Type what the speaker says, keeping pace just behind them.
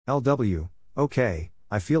LW, okay,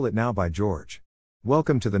 I Feel It Now by George.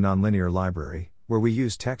 Welcome to the Nonlinear Library, where we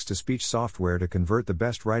use text-to-speech software to convert the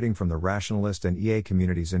best writing from the rationalist and EA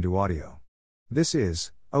communities into audio. This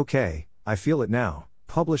is, Okay, I Feel It Now,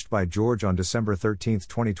 published by George on December 13,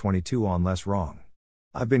 2022 on Less Wrong.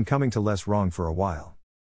 I've been coming to Less Wrong for a while.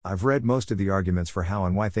 I've read most of the arguments for how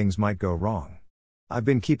and why things might go wrong. I've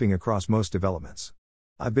been keeping across most developments.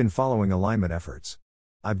 I've been following alignment efforts.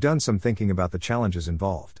 I've done some thinking about the challenges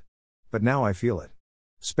involved. But now I feel it.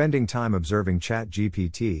 Spending time observing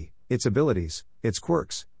ChatGPT, its abilities, its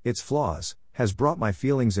quirks, its flaws, has brought my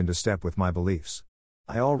feelings into step with my beliefs.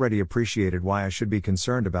 I already appreciated why I should be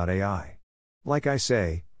concerned about AI. Like I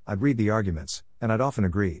say, I'd read the arguments, and I'd often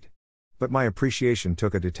agreed. But my appreciation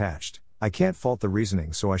took a detached, I can't fault the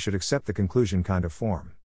reasoning so I should accept the conclusion kind of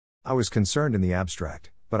form. I was concerned in the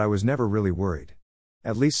abstract, but I was never really worried.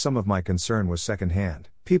 At least some of my concern was secondhand.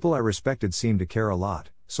 People I respected seemed to care a lot,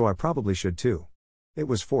 so I probably should too. It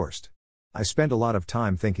was forced. I spent a lot of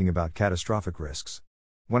time thinking about catastrophic risks.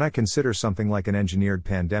 When I consider something like an engineered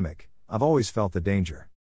pandemic, I've always felt the danger.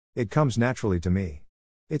 It comes naturally to me.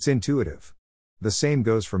 It's intuitive. The same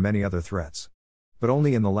goes for many other threats. But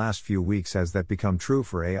only in the last few weeks has that become true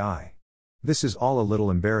for AI. This is all a little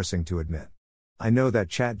embarrassing to admit. I know that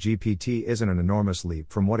ChatGPT isn't an enormous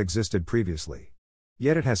leap from what existed previously.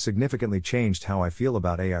 Yet it has significantly changed how I feel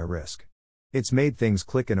about AI risk. It's made things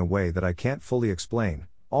click in a way that I can't fully explain.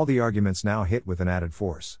 All the arguments now hit with an added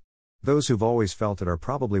force. Those who've always felt it are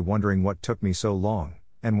probably wondering what took me so long,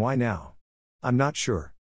 and why now. I'm not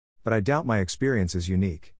sure. But I doubt my experience is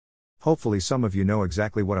unique. Hopefully some of you know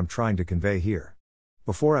exactly what I'm trying to convey here.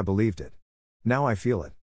 Before I believed it. Now I feel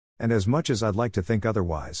it. And as much as I'd like to think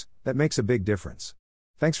otherwise, that makes a big difference.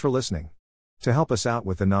 Thanks for listening. To help us out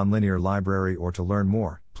with the Nonlinear Library or to learn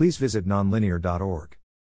more, please visit nonlinear.org.